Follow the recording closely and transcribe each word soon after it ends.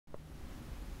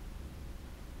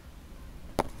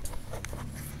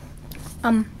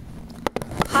Hi,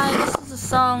 this is a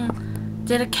song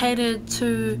dedicated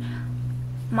to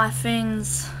my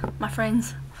friends,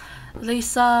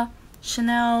 Lisa,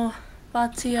 Chanel,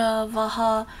 Vatea,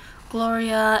 Vaha,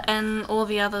 Gloria, and all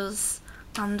the others.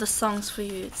 This song's for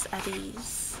you. It's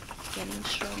Adeaze, Getting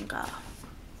Stronger.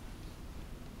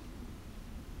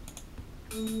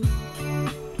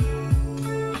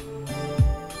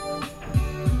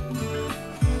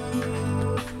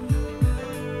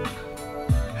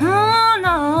 Oh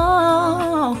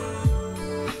no,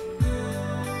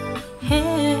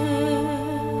 yeah.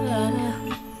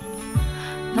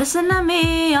 Listen to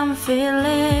me, I'm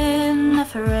feeling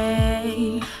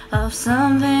afraid of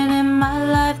something in my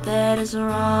life that is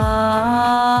wrong.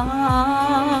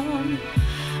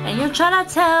 And you're trying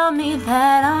to tell me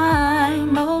that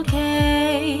I'm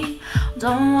okay.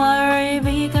 Don't worry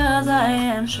because I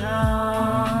am strong.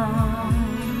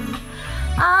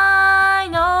 I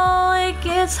know it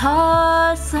gets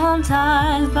hard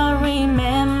sometimes, but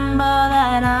remember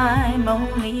that I'm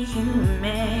only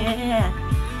human.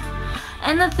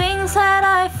 And the things that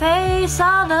I face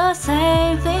are the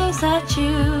same things that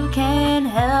you can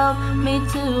help me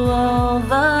to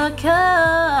overcome.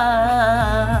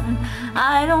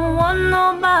 I don't want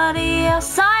nobody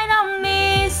outside of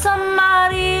me,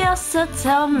 somebody else to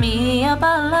tell me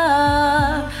about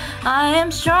love. I am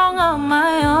strong on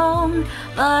my own,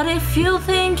 but if you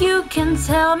think you can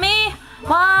tell me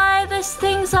why these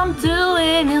things I'm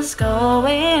doing is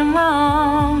going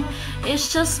wrong,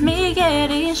 it's just me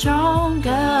getting stronger.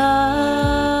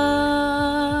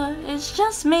 It's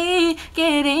just me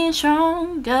getting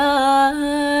stronger.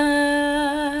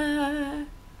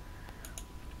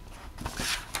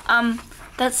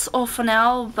 That's all for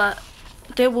now, but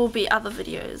there will be other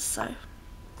videos, so